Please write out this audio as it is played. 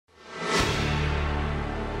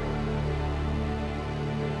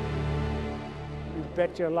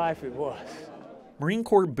bet your life it was. Marine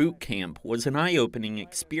Corps boot camp was an eye-opening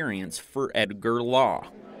experience for Edgar Law.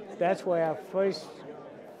 That's where I first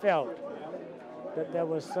felt that there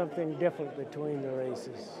was something different between the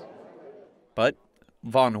races. But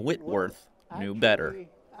Von Whitworth knew better.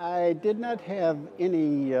 I did not have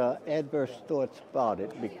any adverse thoughts about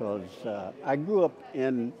it because I grew up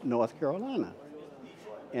in North Carolina,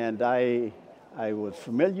 and I was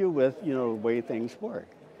familiar with, the way things work.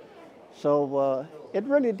 So it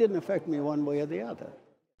really didn't affect me one way or the other.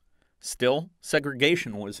 Still,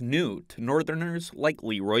 segregation was new to Northerners like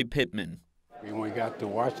Leroy Pittman. When we got to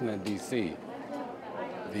Washington, D.C.,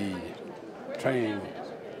 the train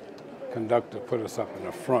conductor put us up in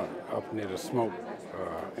the front, up near the smoke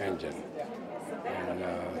engine. And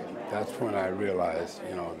that's when I realized,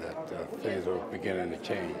 that things were beginning to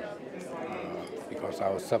change because I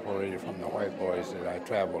was separated from the white boys that I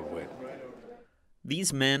traveled with.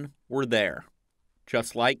 These men were there,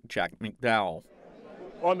 just like Jack McDowell.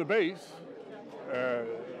 On the base, they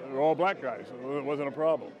were all black guys. It wasn't a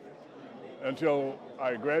problem until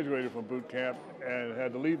I graduated from boot camp and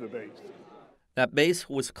had to leave the base. That base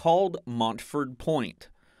was called Montford Point,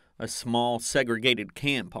 a small segregated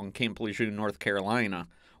camp on Camp Lejeune, North Carolina,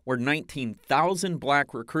 where 19,000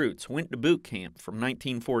 black recruits went to boot camp from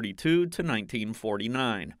 1942 to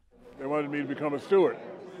 1949. They wanted me to become a steward.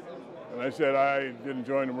 And I said I didn't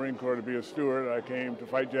join the Marine Corps to be a steward. I came to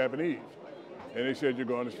fight Japanese. And they said, you're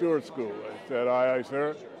going to steward school. I said, aye,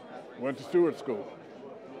 sir. Went to steward school.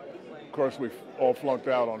 Of course, we all flunked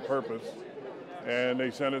out on purpose. And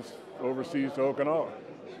they sent us overseas to Okinawa.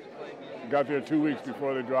 Got there 2 weeks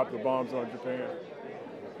before they dropped the bombs on Japan.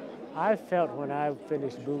 I felt when I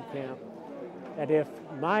finished boot camp that if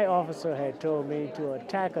my officer had told me to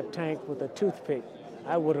attack a tank with a toothpick,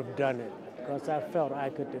 I would have done it because I felt I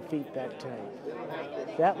could defeat that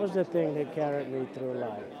tank. That was the thing that carried me through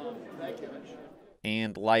life.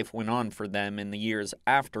 And life went on for them in the years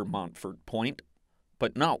after Montford Point,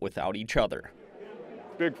 but not without each other.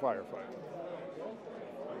 Big firefight.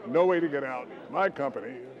 No way to get out. My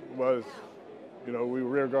company was, we were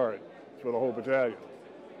rear guard for the whole battalion.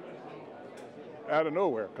 Out of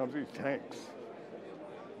nowhere comes these tanks.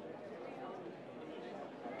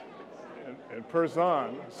 And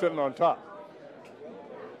Person sitting on top.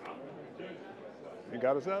 He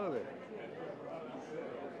got us out of there.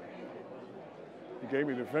 He gave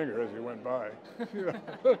me the finger as he went by,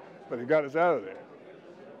 but he got us out of there.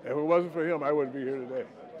 If it wasn't for him, I wouldn't be here today.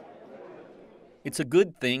 It's a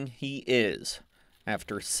good thing he is.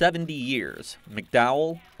 After 70 years,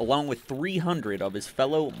 McDowell, along with 300 of his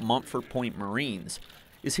fellow Montford Point Marines,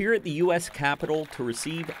 is here at the U.S. Capitol to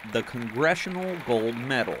receive the Congressional Gold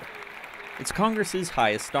Medal. It's Congress's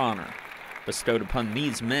highest honor, bestowed upon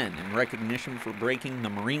these men in recognition for breaking the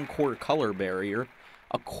Marine Corps color barrier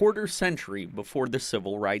a quarter century before the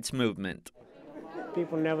Civil Rights Movement.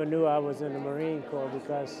 People never knew I was in the Marine Corps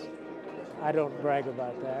because I don't brag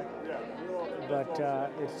about that. But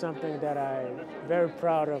it's something that I'm very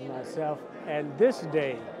proud of myself. And this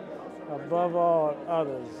day, above all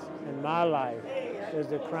others in my life, is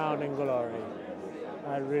the crowning glory.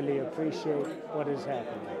 I really appreciate what is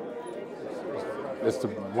happening. It's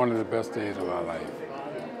one of the best days of my life.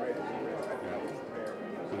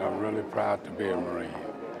 And I'm really proud to be a Marine.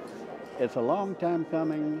 It's a long time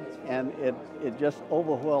coming, and it just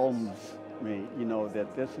overwhelms me,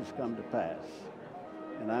 that this has come to pass.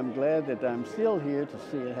 And I'm glad that I'm still here to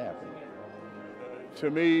see it happen.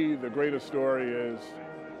 To me, the greatest story is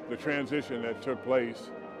the transition that took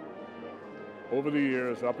place over the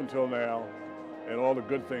years up until now, and all the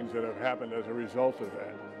good things that have happened as a result of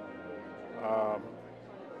that.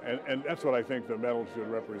 And that's what I think the medal should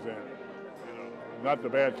represent. Not the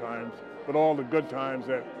bad times, but all the good times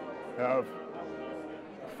that have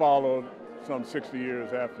followed some 60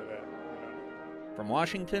 years after that. From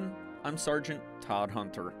Washington, I'm Sergeant Todd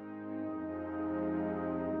Hunter.